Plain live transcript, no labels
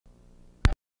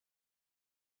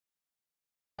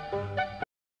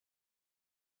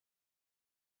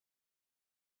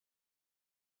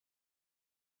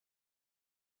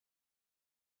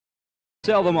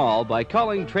Sell them all by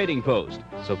calling Trading Post.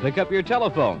 So pick up your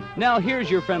telephone. Now here's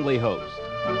your friendly host.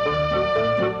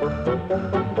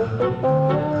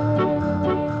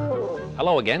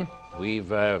 Hello again.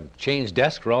 We've changed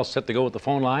desks. We're all set to go with the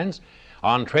phone lines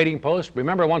on Trading Post.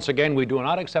 Remember, once again, we do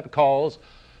not accept calls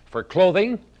for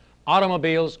clothing,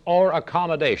 automobiles, or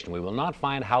accommodation. We will not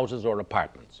find houses or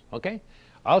apartments, okay?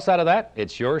 Outside of that,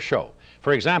 it's your show.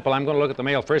 For example, I'm going to look at the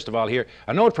mail first of all here.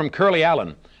 A note from Curly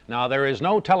Allen. Now, there is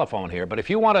no telephone here, but if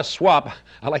you want to swap,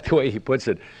 I like the way he puts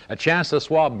it, a chance to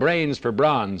swap brains for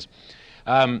bronze.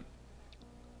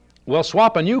 We'll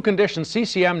swap a new condition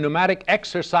CCM pneumatic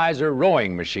exerciser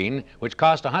rowing machine, which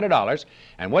costs $100,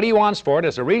 and what he wants for it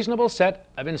is a reasonable set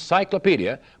of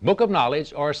encyclopedia, book of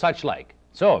knowledge, or such like.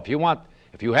 So if you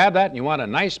have that and you want a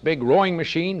nice big rowing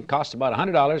machine, costs about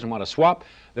 $100, and want to swap,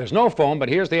 there's no phone, but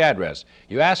here's the address.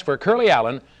 You ask for Curly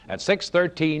Allen at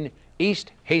 613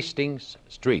 East Hastings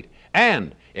Street.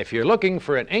 And if you're looking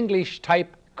for an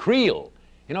English-type creel,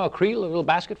 you know a creel, a little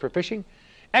basket for fishing?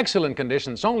 Excellent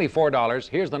condition, it's only $4.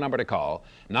 Here's the number to call,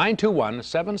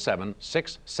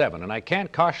 921-7767. And I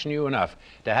can't caution you enough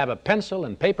to have a pencil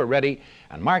and paper ready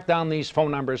and mark down these phone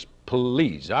numbers,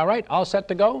 please. All right, all set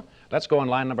to go? Let's go on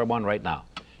line number 1 right now.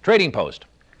 Trading Post.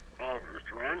 Hello,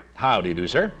 Mr. Ron. How do you do,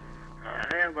 sir? I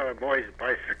have a boy's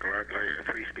bicycle. I'd like a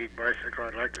 3-speed bicycle.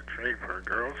 I'd like to trade for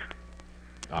girls.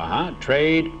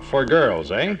 Trade for girls,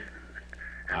 eh? And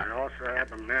I also have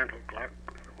a mantle clock,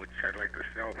 which I'd like to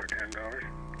sell for $10.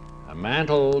 A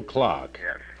mantle clock.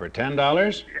 Yes. For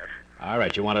 $10? Yes. All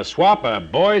right, you want to swap a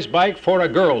boy's bike for a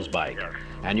girl's bike. Yes.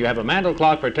 And you have a mantle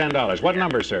clock for $10. What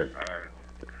number, sir?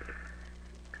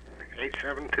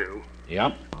 872.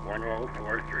 Yep.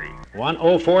 1043.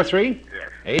 1043?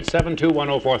 Yes.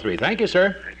 872-1043. Thank you,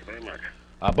 sir. Thank you very much.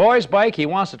 A boy's bike, he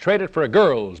wants to trade it for a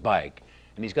girl's bike.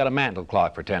 And he's got a mantle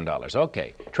clock for $10.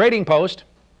 Okay. Trading Post.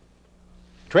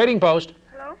 Trading Post.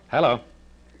 Hello? Hello. Do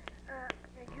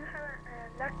you have an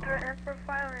electric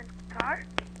amplifier and guitar?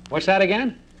 What's that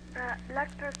again?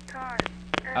 Electric guitar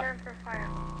and amplifier.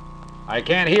 I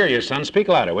can't hear you, son. Speak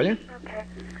louder, will you? Okay.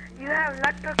 You have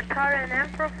electric guitar and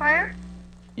amplifier?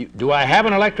 Do I have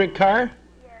an electric car?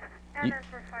 Yes, and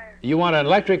amplifier. You want an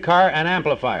electric car and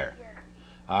amplifier? Yes.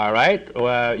 All right.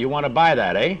 You want to buy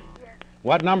that, eh? Yes.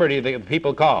 What number do you think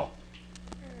people call?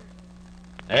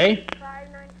 Eh? 596-8782.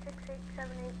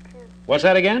 What's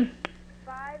that again?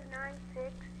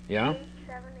 596-8782. Yeah.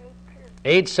 8782.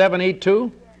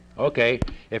 8782? Yes. Okay.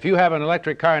 If you have an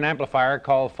electric car and amplifier,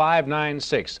 call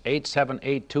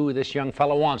 596-8782. This young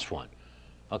fellow wants one.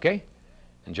 Okay?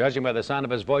 And judging by the sound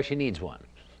of his voice, he needs one.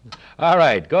 All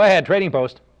right. Go ahead. Trading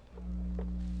Post.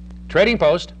 Trading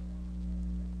Post.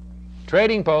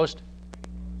 Trading Post.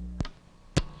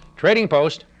 Trading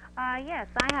Post. Yes,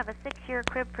 I have a 6-year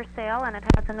crib for sale, and it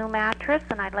has a new mattress,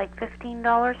 and I'd like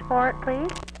 $15 for it, please.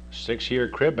 6-year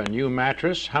crib, a new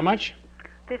mattress. How much?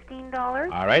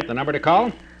 $15. All right. The number to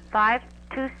call?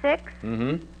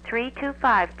 526-3252.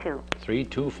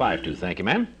 3252. Thank you,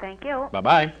 ma'am. Thank you.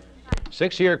 Bye-bye.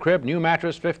 6-year crib, new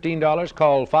mattress, $15.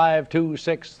 Call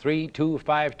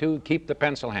 526-3252. Keep the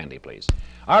pencil handy, please.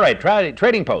 All right,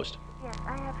 Trading Post. Yes,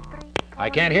 I have 3. I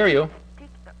can't hear you.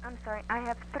 I'm sorry. I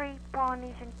have 3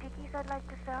 Polynesian tikis I'd like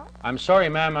to sell. I'm sorry,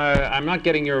 ma'am. I'm not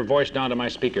getting your voice down to my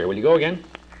speaker. Will you go again?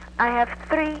 I have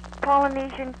 3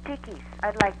 Polynesian tikis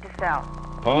I'd like to sell.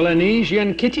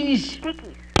 Polynesian kitties?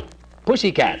 Tikis.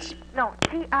 Pussycats. No,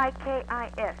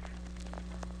 T-I-K-I-S.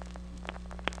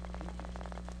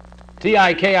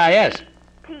 T-I-K-I-S.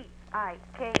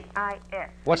 T-I-K-I-S.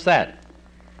 What's that?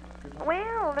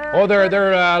 Well, they're... Oh,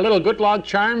 they're little good log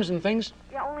charms and things?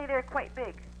 Yeah, only they're quite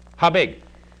big. How big?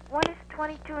 One is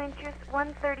 22 inches,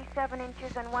 one 37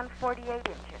 inches, and one 48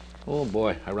 inches. Oh,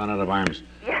 boy, I run out of arms.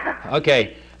 Yeah.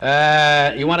 Okay.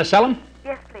 You want to sell them?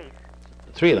 Yes, please.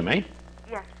 3 of them, eh?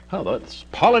 Yes. Oh, that's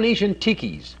Polynesian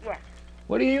tikis. Yes.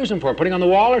 What do you use them for? Putting on the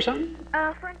wall or something?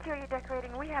 For interior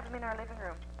decorating. We have them in our living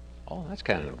room. Oh, that's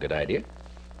kind of a good idea.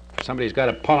 Somebody's got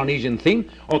a Polynesian theme.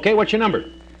 Okay, what's your number?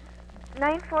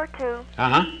 942.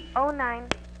 09.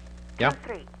 Yeah.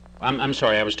 23. I'm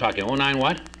sorry, I was talking. 09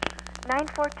 what?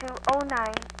 942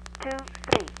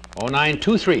 0923.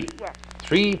 0923. Yes.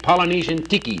 3 Polynesian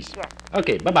tikis. Yes.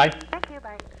 Okay, bye-bye. Thank you.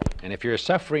 Bye. And if you're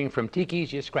suffering from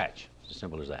tikis, you scratch. It's as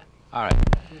simple as that. All right.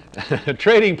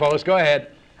 Trading Post, go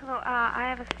ahead. Hello, I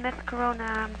have a Smith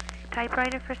Corona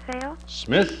typewriter for sale.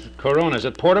 Smith Corona, is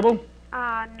it portable?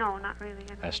 No, not really.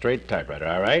 A straight typewriter,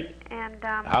 all right. And,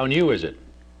 How new is it?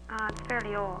 it's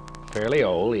fairly old. Fairly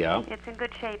old, yeah. It's in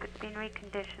good shape. It's been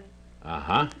reconditioned.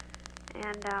 Uh-huh.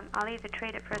 And, I'll either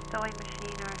trade it for a sewing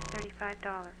machine or $35.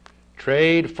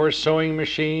 Trade for sewing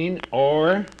machine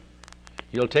or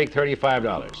You'll take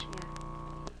 $35. Yes.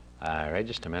 All right,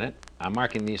 just a minute. I'm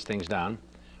marking these things down.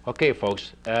 Okay,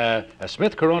 folks, a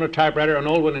Smith Corona typewriter, an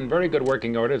old one in very good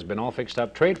working order. It's been all fixed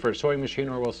up. Trade for a sewing machine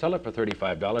or we'll sell it for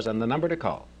 $35. And the number to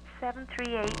call?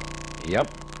 738. Yep.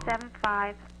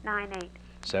 7598.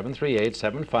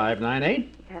 738-7598.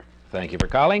 Yes. Thank you for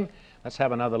calling. Let's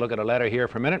have another look at a letter here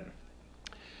for a minute.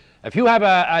 If you have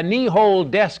a knee-hole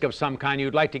desk of some kind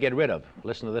you'd like to get rid of,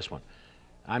 listen to this one.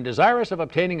 I'm desirous of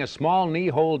obtaining a small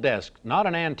knee-hole desk, not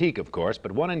an antique, of course,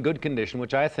 but one in good condition,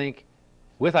 which I think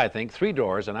 3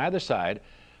 drawers on either side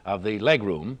of the leg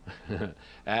room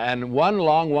and one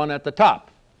long one at the top.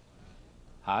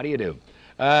 How do you do?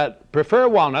 Prefer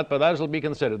walnut, but those will be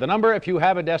considered. The number, if you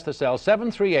have a desk to sell,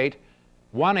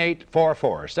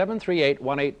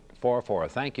 738-1844. 738-1844.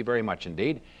 Thank you very much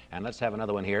indeed. And let's have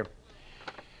another one here.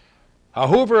 A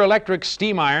Hoover electric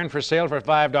steam iron for sale for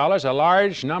 $5. A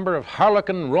large number of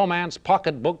Harlequin romance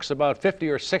pocket books, about 50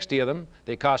 or 60 of them.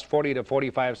 They cost 40 to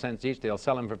 45 cents each. They'll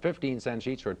sell them for 15 cents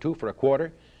each or 2 for a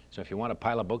quarter. So if you want a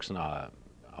pile of books and a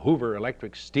Hoover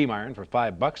electric steam iron for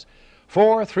 $5,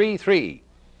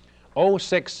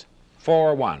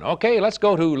 433-0641. Okay, let's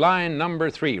go to line number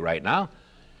 3 right now.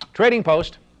 Trading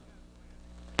Post.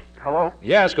 Hello?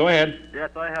 Yes, go ahead.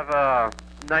 Yes, I have a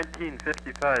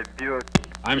 1955 Buick.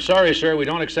 I'm sorry, sir, we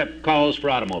don't accept calls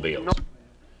for automobiles. No.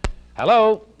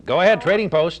 Hello, go ahead, Trading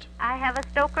Post. I have a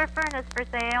stoker furnace for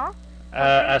sale.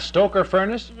 A stoker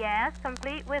furnace? Yes,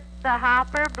 complete with the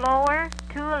hopper, blower,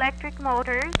 2 electric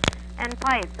motors, and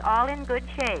pipes, all in good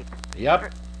shape.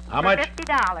 Yep. How much?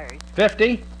 $50.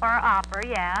 50? For offer,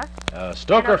 yes.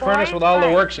 Stoker furnace with all the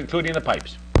works, including the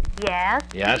pipes. Yes.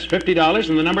 Yes, $50.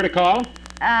 And the number to call?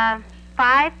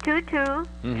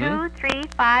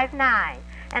 522-2359.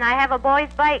 And I have a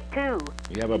boy's bike, too.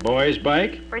 You have a boy's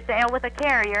bike? For sale with a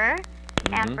carrier,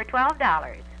 and for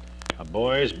 $12. A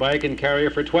boy's bike and carrier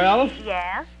for $12?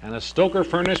 Yes. And a stoker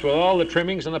furnace with all the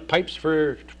trimmings and the pipes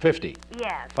for $50?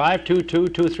 Yes.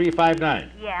 522-2359.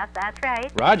 Yes, that's right.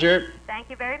 Roger. Thank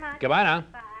you very much. Goodbye now.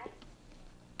 Bye.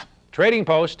 Trading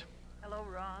Post. Hello,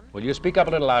 Ron. Will you speak up a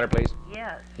little louder, please?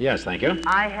 Yes. Yes, thank you.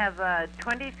 I have a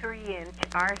 23-inch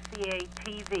RCA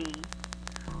TV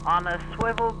on a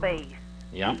swivel base.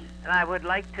 Yeah. And I would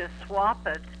like to swap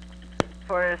it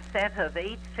for a set of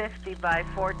 850 by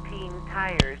 14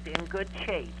 tires in good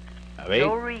shape.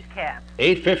 No recap.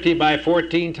 850 by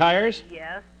 14 tires?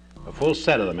 Yes. A full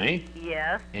set of them, eh?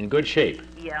 Yes. In good shape?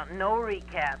 Yeah, no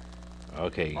recap.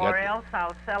 Okay. Or else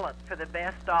I'll sell it for the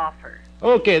best offer.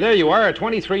 Okay, there you are. A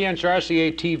 23-inch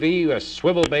RCA TV, a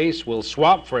swivel base, will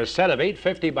swap for a set of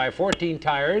 850 by 14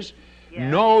 tires. Yes.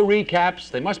 No recaps.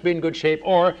 They must be in good shape,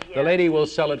 or the lady will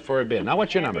sell it for a bid. Now,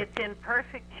 what's your number? It's in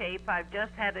perfect shape. I've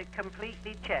just had it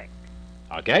completely checked.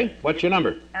 Okay. What's your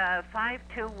number?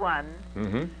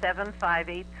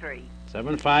 521-7583.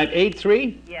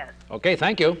 7583? Yes. Okay,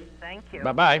 thank you. Thank you.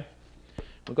 Bye-bye.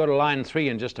 We'll go to line 3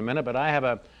 in just a minute, but I have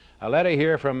a letter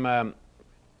here from a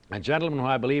gentleman who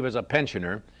I believe is a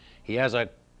pensioner. He has a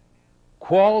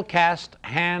Qual-Cast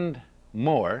hand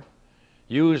mower,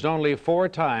 used only 4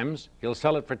 times. He'll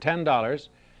sell it for $10.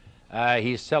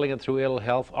 He's selling it through ill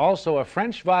health. Also a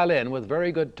French violin with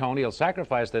very good tone. He'll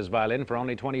sacrifice this violin for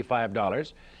only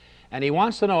 $25. And he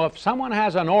wants to know if someone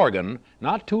has an organ,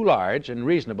 not too large and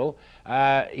reasonable.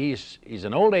 He's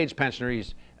an old age pensioner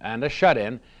and a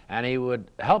shut-in, and he would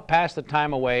help pass the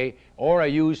time away, or a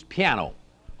used piano.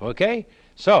 Okay?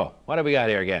 So, what have we got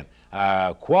here again?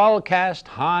 Qual-Cast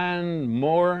hand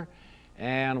mower.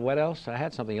 And what else? I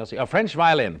had something else. A French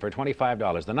violin for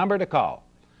 $25. The number to call,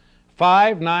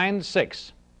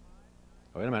 596.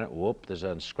 Wait a minute. Whoop, there's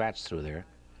a scratch through there.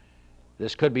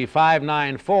 This could be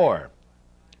 594-9635.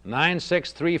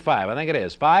 I think it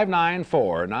is.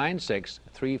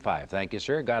 594-9635. Thank you,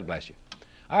 sir. God bless you.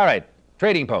 All right.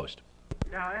 Trading Post.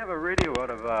 Yeah, I have a radio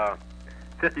out of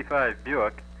 55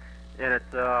 Buick, and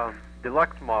it's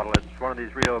deluxe model. It's one of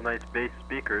these real nice bass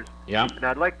speakers. Yeah. And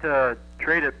I'd like to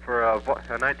trade it for a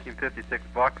 1956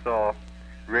 Vauxhall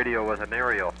radio with an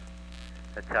aerial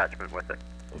attachment with it.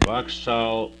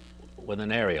 Vauxhall with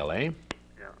an aerial, eh?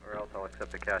 Yeah, or else I'll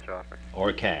accept a cash offer.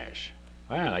 Or cash.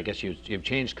 Well, I guess you've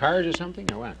changed cars or something,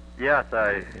 or what? Yes,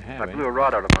 I blew a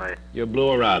rod out of my... You blew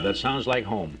a rod. That sounds like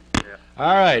home. Yeah.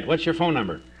 All right. What's your phone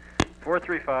number?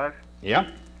 435.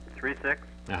 Yeah. 36.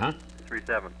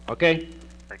 37. Okay.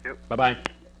 Thank you. Bye-bye.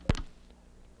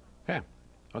 Yeah.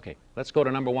 Okay. Let's go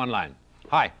to number 1 line.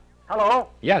 Hi. Hello.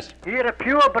 Yes. You're a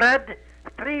purebred,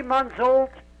 3 months old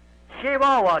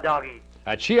chihuahua doggy.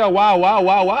 A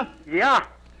chihuahua? Yeah.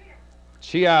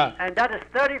 Chia. And that is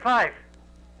 35.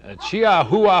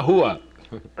 Chihuahua.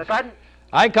 Pardon?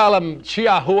 I call him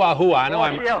chihuahua. I know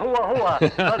I'm... Chihuahua.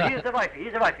 Well, he's the wifey.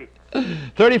 He's the wifey.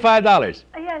 $35.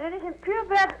 Yes, it is a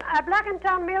purebred black and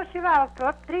tan male chihuahua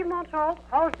pup, 3 months old,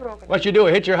 housebroken. What you do,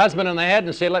 hit your husband in the head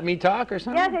and say, let me talk or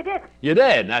something? Yes, I did. You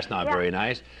did? That's not very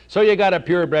nice. So you got a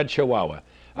purebred chihuahua.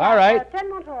 All right. 10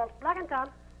 months old, black and tan.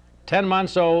 10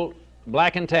 months old,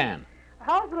 black and tan.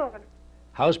 Housebroken.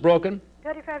 Housebroken?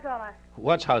 $35.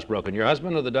 What's housebroken, your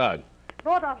husband or the dog?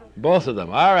 Both of them. Both of them.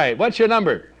 All right. What's your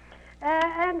number?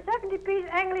 And 70-piece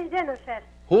English dinner set.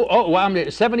 Who? Oh, well,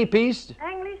 70-piece?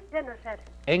 English dinner set.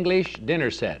 English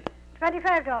dinner set.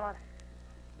 $25.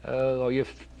 Oh, you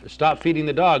stopped feeding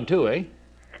the dog too, eh?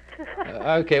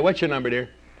 Okay, what's your number, dear?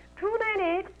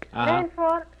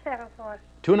 298-9474.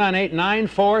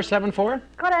 298-9474?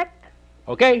 Correct.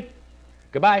 Okay.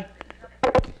 Goodbye.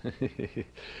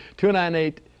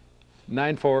 298-9474.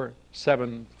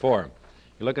 You're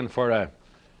looking for a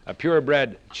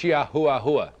purebred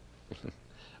chihuahua.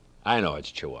 I know it's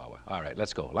Chihuahua. All right,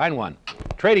 let's go. Line 1.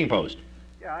 Trading post.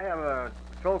 Yeah, I have a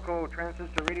Philco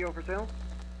transistor radio for sale.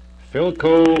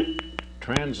 Philco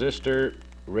transistor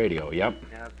radio. Yep.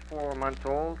 Yeah, it's 4 months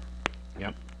old.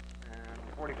 Yep.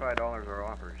 And $45 are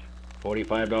offers.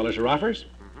 $45 are offers?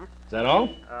 Mm-hmm. Is that all?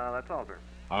 That's all, sir.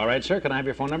 All right, sir. Can I have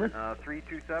your phone number?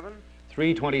 327.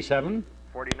 327.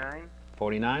 49.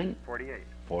 49. 48.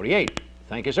 48.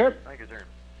 Thank you, sir. Thank you, sir.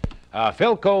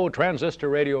 Philco transistor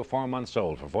radio, 4 months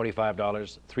old for $45.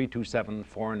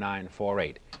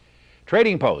 327-4948.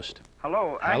 Trading post.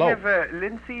 Hello. Hello. I have a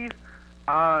Lindsay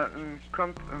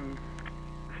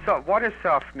water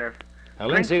softener. A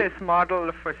Lindsay, Princess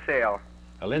model for sale.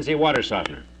 a Lindsay water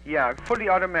softener. Yeah, fully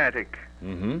automatic.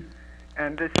 Mm-hmm.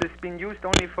 And this has been used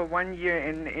only for 1 year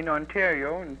in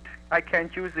Ontario, and I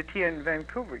can't use it here in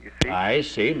Vancouver, you see. I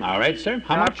see. All right, sir.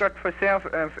 How much? I've got for sale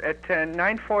at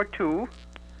 942.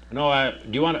 No,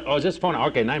 do you want to... Oh, is this phone?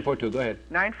 Okay, 942. Go ahead.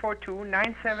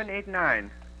 942-9789.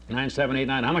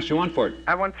 9789. How much do you want for it?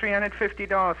 I want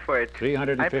 $350 for it.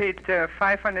 350. I paid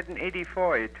 $580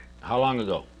 for it. How long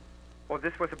ago? Oh,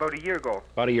 this was about a year ago.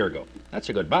 About a year ago. That's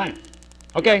a good buy.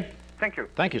 Okay. Thank you.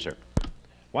 Thank you, sir.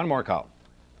 One more call.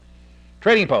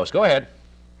 Trading post. Go ahead.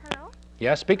 Hello?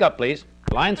 Yes, speak up, please.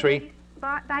 Line 3.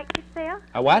 Bike for sale.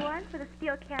 A what? One with a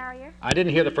steel carrier. I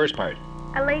didn't hear the first part.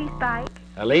 A lady's bike,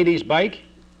 A lady's bike.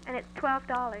 and it's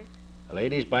 $12. A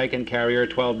lady's bike and carrier,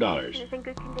 And $12. it's in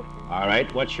good condition. All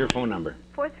right. What's your phone number?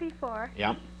 434-2137.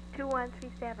 Yep.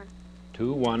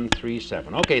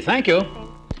 2137. Okay, thank you.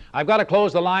 I've got to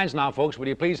close the lines now, folks. Will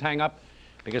you please hang up?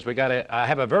 Because we got to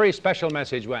have a very special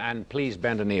message, and please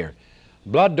bend an ear.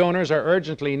 Blood donors are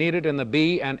urgently needed in the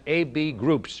B and AB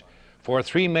groups for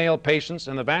 3 male patients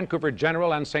in the Vancouver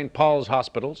General and St. Paul's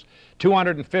hospitals.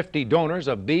 250 donors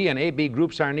of B and AB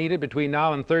groups are needed between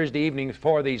now and Thursday evening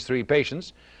for these 3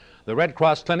 patients. The Red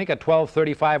Cross Clinic at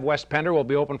 1235 West Pender will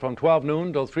be open from 12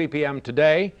 noon till 3 p.m.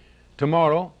 today,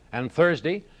 tomorrow, and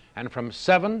Thursday, and from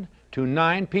 7 to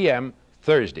 9 p.m.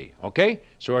 Thursday, okay?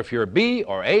 So if you're B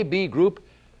or AB group,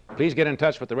 please get in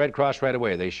touch with the Red Cross right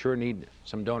away. They sure need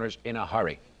some donors in a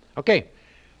hurry. Okay,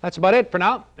 that's about it for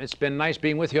now. It's been nice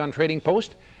being with you on Trading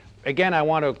Post. Again, I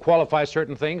want to qualify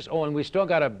certain things. Oh, and we still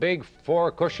got a big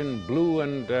 4-cushion blue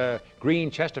and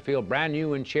green Chesterfield brand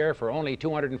new in chair for only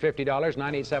 $250,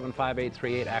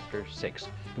 987-5838 after 6.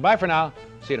 Goodbye for now.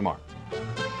 See you tomorrow.